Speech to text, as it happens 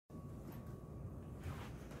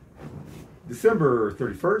December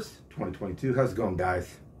 31st, 2022. How's it going,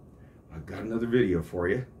 guys? I've got another video for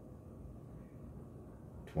you.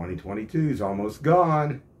 2022 is almost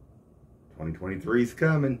gone. 2023's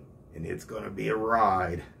coming, and it's going to be a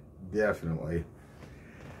ride. Definitely.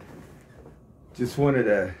 Just wanted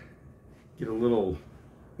to get a little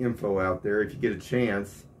info out there. If you get a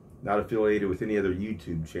chance, not affiliated with any other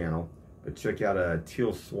YouTube channel, but check out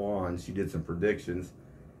Teal Swan. She did some predictions.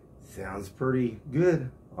 Sounds pretty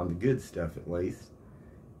good on the good stuff, at least.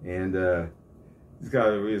 And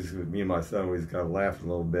me and my son, we just got laughing a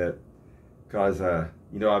little bit because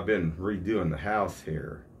you know, I've been redoing the house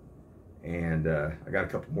here, and I got a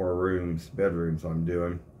couple more bedrooms I'm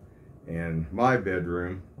doing. And my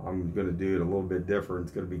bedroom, I'm going to do it a little bit different.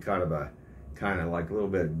 It's going to be kind of like a little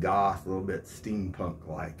bit goth, a little bit steampunk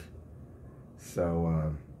like.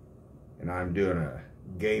 So, and I'm doing a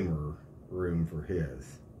gamer room for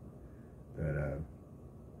his. But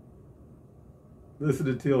listen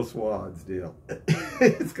to Teal Swan's deal.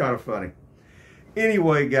 It's kind of funny.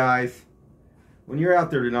 Anyway, guys, when you're out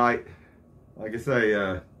there tonight, like I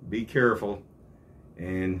say, be careful.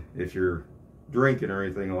 And if you're drinking or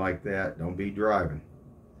anything like that, don't be driving.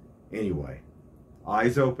 Anyway,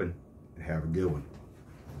 eyes open and have a good one.